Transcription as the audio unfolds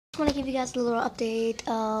Just want to give you guys a little update.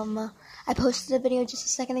 I posted a video just a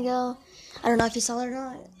second ago. I don't know if you saw it or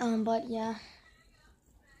not. But yeah,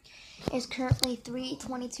 it's currently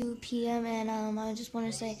 3:22 p.m. and I just want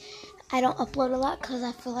to say I don't upload a lot because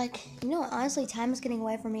I feel like, honestly, time is getting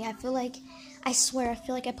away from me. I feel like I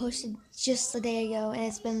posted just a day ago and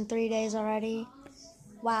it's been 3 days already.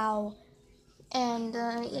 Wow. And,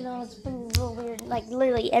 it's been real weird. Like,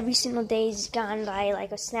 literally every single day's gone by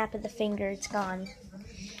like a snap of the finger. It's gone.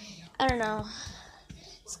 I don't know.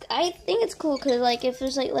 I think it's cool because, like, if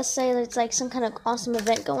there's, like, let's say there's, like, some kind of awesome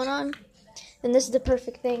event going on, then this is the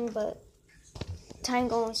perfect thing, but time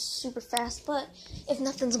goes super fast. But if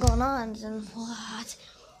nothing's going on, then what?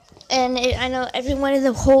 And I know everyone in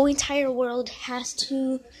the whole entire world has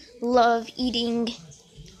to love eating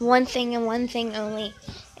one thing and one thing only,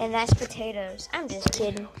 and that's potatoes. I'm just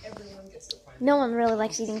kidding. No one really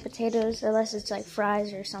likes eating potatoes unless it's, like,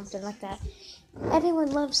 fries or something like that. Everyone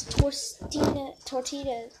loves tortillas,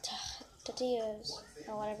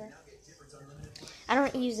 or whatever. I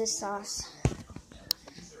don't use this sauce.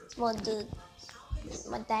 It's more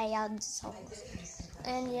my dad's sauce.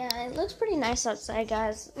 And yeah, it looks pretty nice outside,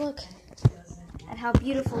 guys. Look at how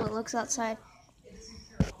beautiful it looks outside.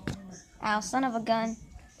 Ow, son of a gun.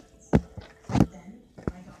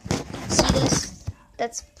 See this?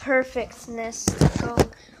 That's perfectness to go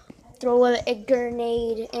throw a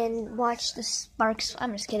grenade and watch the sparks.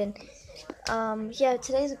 I'm just kidding. Yeah,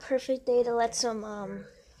 today's a perfect day to let some,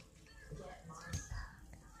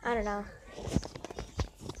 I don't know.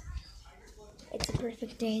 It's a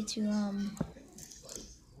perfect day to,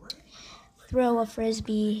 throw a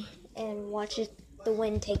frisbee and watch the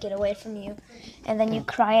wind take it away from you. And then you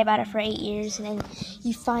cry about it for 8 years, and then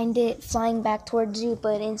you find it flying back towards you,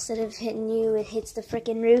 but instead of hitting you, it hits the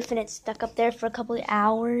freaking roof, and it's stuck up there for a couple of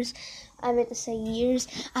hours. I meant to say years.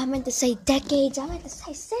 I meant to say decades. I meant to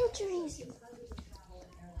say centuries.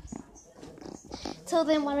 Till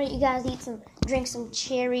then, why don't you guys drink some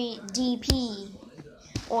cherry DP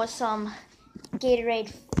or some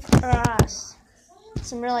Gatorade for us?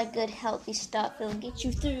 Some really good healthy stuff. It'll get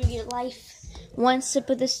you through your life. One sip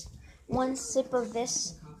of this,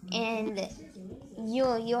 and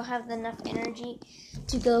you'll have enough energy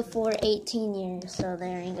to go for 18 years. So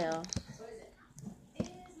there you go.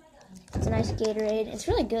 It's a nice Gatorade. It's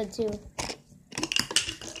really good too.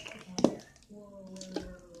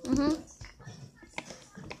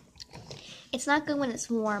 It's not good when it's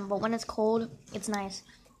warm, but when it's cold, it's nice.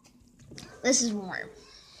 This is warm.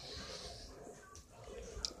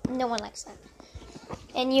 No one likes that.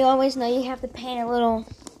 And you always know you have to paint a little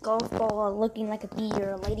golf ball looking like a bee or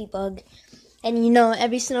a ladybug. And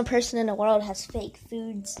every single person in the world has fake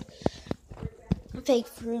foods. Fake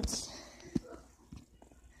fruits.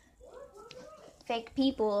 Fake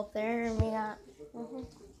people up there, and we got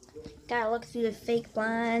gotta look through the fake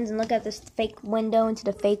blinds and look at this fake window into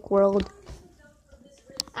the fake world.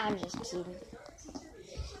 I'm just kidding.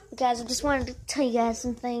 But guys, I just wanted to tell you guys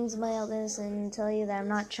some things about this and tell you that I'm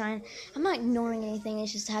not ignoring anything.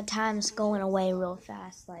 It's just that time's going away real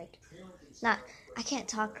fast. I can't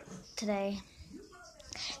talk today.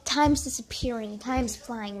 Time's disappearing. Time's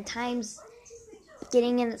flying. Time's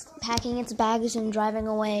packing its bags and driving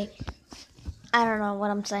away. I don't know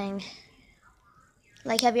what I'm saying.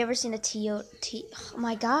 Like, have you ever seen a Toyota? Oh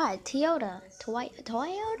my God, Toyota.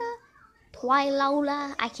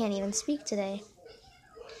 Twilola? I can't even speak today.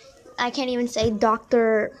 I can't even say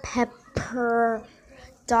Dr. Pepper.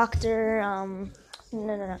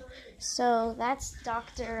 No. So that's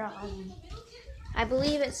Dr. I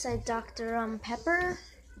believe it said Dr. Pepper.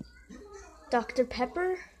 Dr.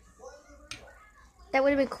 Pepper? That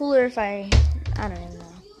would have been cooler if I don't even know.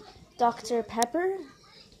 Dr. Pepper?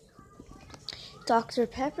 Dr.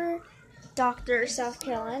 Pepper? Dr. South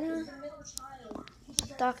Carolina?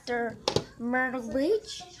 Dr. Myrtle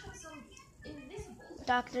Beach?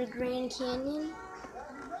 Dr. Grand Canyon?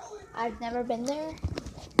 I've never been there.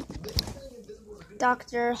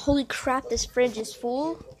 Dr. Holy crap, this fridge is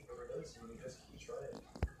full.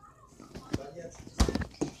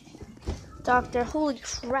 Dr. Holy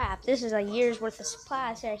crap, this is a year's worth of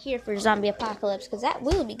supplies right here for zombie apocalypse, because that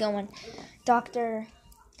will be going. Dr.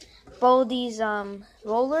 Baldy's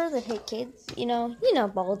roller that hit kids. You know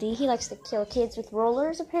Baldy. He likes to kill kids with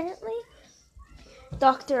rollers, apparently.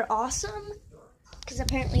 Dr. Awesome, because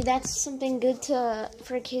apparently that's something good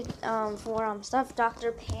for a kid for stuff.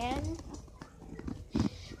 Dr. Pan.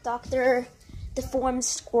 Dr. Deformed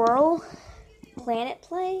Squirrel. Planet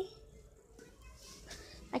Play.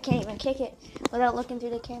 I can't even kick it without looking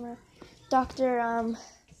through the camera. Dr.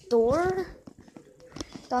 Door.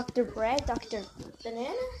 Dr. Bread. Dr.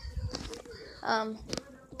 Banana.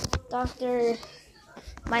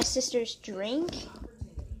 my sister's drink.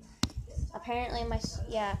 Apparently,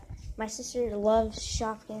 my sister loves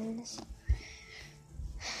Shopkins.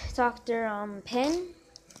 Dr. Pen.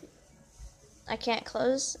 I can't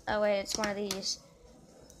close. Oh wait, it's one of these.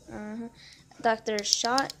 Dr.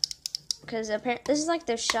 Shot, because apparently this is like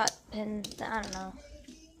their shot pen. I don't know.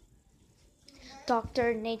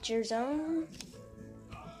 Dr. Nature's Own.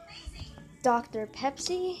 Dr.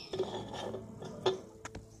 Pepsi.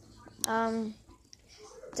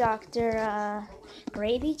 Dr.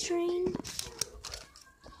 Gravy Train.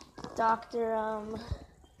 Dr.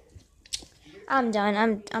 I'm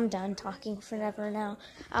done. I'm done talking forever now.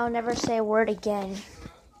 I'll never say a word again.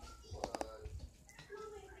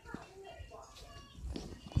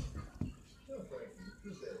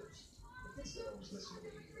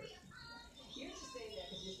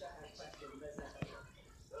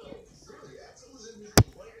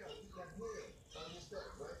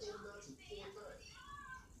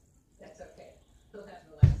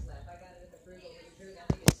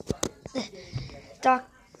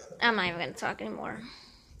 I'm not even gonna talk anymore.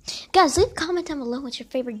 Guys, leave a comment down below what's your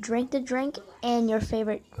favorite drink to drink and your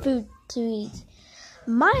favorite food to eat.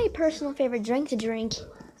 My personal favorite drink to drink,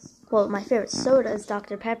 well, my favorite soda is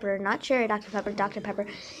Dr. Pepper, not cherry Dr. Pepper, Dr. Pepper.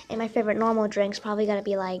 And my favorite normal drink's probably gotta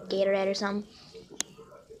be like Gatorade or something.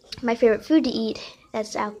 My favorite food to eat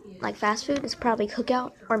that's out like fast food is probably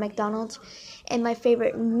Cookout or McDonald's. And my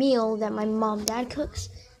favorite meal that my mom and dad cooks,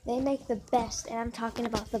 they make the best, and I'm talking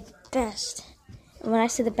about the best. When I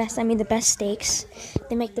say the best, I mean the best steaks.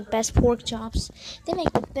 They make the best pork chops. They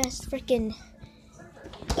make the best freaking,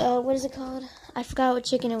 what is it called? I forgot what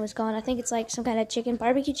chicken it was called. I think it's like some kind of chicken,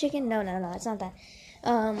 barbecue chicken? No, it's not that.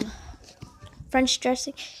 French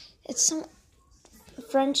dressing. It's some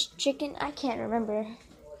French chicken. I can't remember.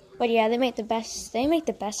 But yeah, they make the best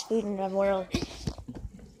food in the world.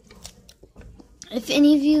 If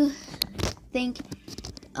any of you think,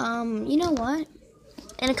 you know what?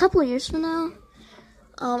 In a couple of years from now,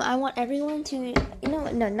 I want everyone to,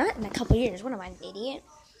 no, not in a couple of years. What am I, an idiot?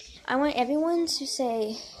 I want everyone to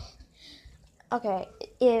say, okay,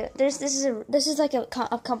 this is like a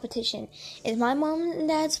competition. Is my mom and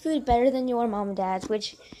dad's food better than your mom and dad's?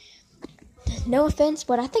 Which, no offense,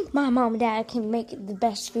 but I think my mom and dad can make the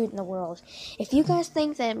best food in the world. If you guys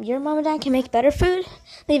think that your mom and dad can make better food,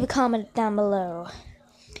 leave a comment down below,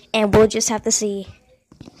 and we'll just have to see.